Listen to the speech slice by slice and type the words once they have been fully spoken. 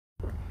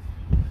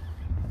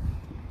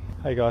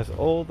Hey guys,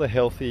 all the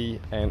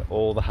healthy and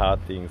all the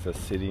hard things are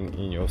sitting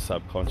in your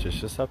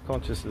subconscious. Your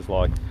subconscious is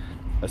like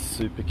a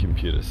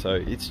supercomputer, so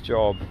its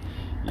job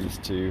is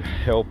to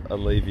help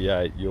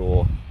alleviate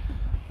your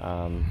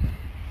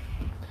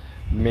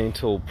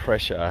mental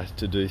pressure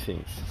to do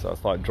things. So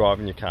it's like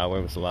driving your car.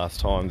 When was the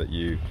last time that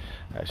you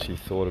actually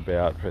thought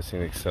about pressing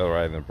the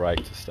accelerator and the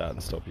brake to start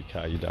and stop your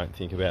car? You don't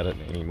think about it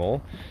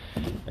anymore.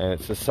 And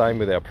it's the same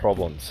with our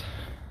problems.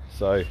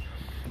 So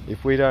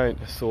if we don't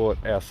sort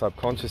our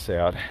subconscious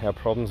out, our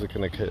problems are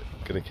going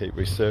to keep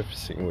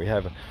resurfacing. We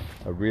have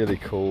a really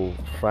cool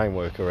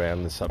framework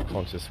around the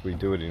subconscious. We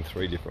do it in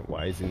 3 different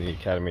ways in the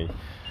academy,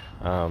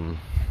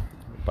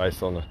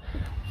 based on the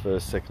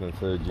first, second and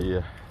third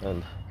year,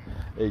 and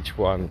each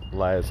one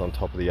layers on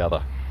top of the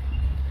other.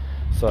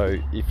 So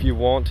if you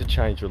want to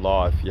change your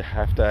life, you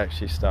have to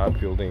actually start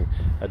building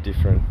a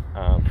different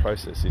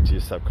process into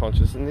your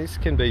subconscious, and this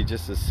can be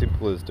just as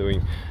simple as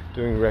doing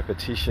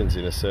repetitions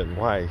in a certain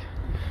way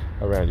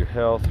around your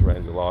health,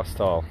 around your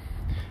lifestyle.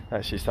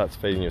 Actually starts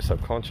feeding your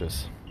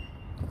subconscious.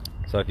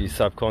 So if you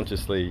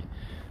subconsciously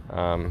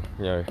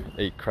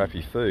eat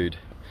crappy food,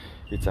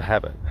 it's a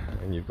habit,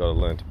 and you've got to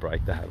learn to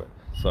break the habit.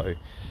 So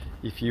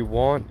if you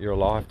want your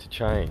life to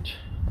change,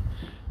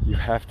 you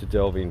have to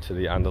delve into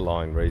the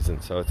underlying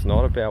reason. So it's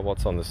not about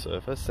what's on the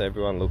surface.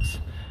 Everyone looks,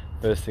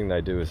 first thing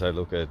they do is they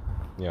look at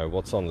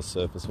what's on the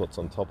surface, what's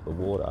on top of the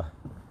water,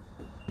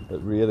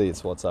 but really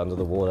it's what's under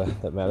the water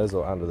that matters,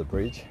 or under the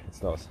bridge.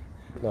 It's not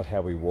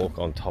how we walk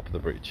on top of the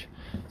bridge.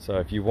 So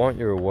if you want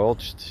your world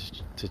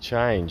to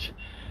change,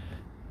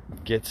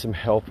 get some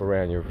help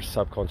around your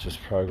subconscious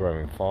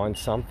programming. Find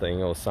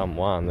something or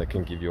someone that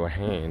can give you a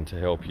hand to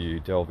help you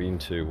delve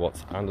into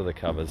what's under the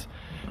covers,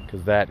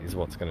 because that is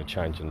what's going to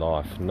change your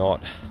life,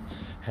 not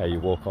how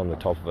you walk on the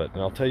top of it.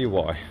 And I'll tell you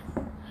why.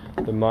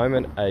 The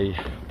moment a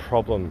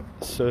problem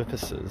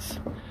surfaces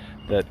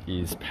that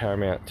is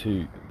paramount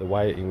to the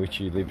way in which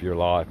you live your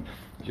life,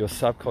 your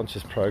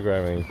subconscious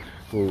programming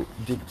will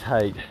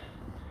dictate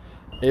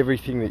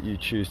everything that you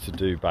choose to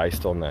do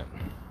based on that.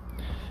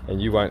 And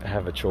you won't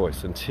have a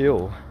choice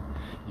until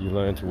you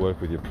learn to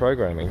work with your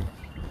programming,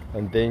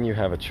 and then you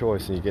have a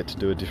choice and you get to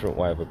do a different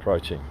way of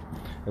approaching.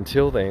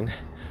 Until then,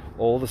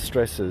 all the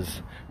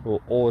stresses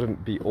will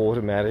be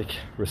automatic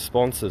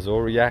responses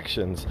or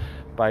reactions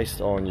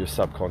based on your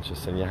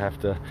subconscious, and you have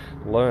to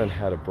learn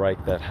how to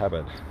break that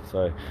habit.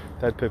 So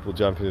I've had people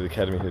jump into the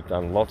academy who've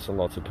done lots and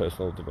lots of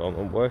personal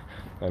development work,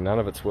 and none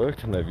of it's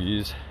worked, and they've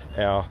used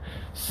our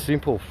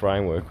simple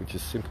framework, which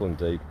is simple and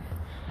deep,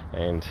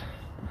 and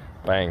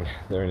bang,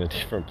 they're in a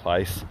different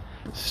place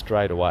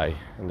straight away.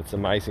 And it's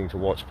amazing to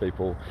watch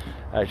people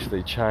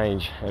actually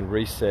change and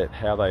reset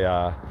how they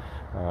are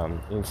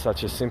in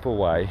such a simple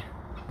way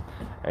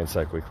and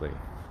so quickly.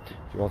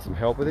 If you want some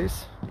help with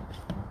this,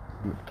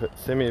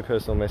 send me a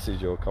personal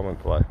message or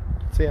comment below.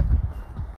 See ya.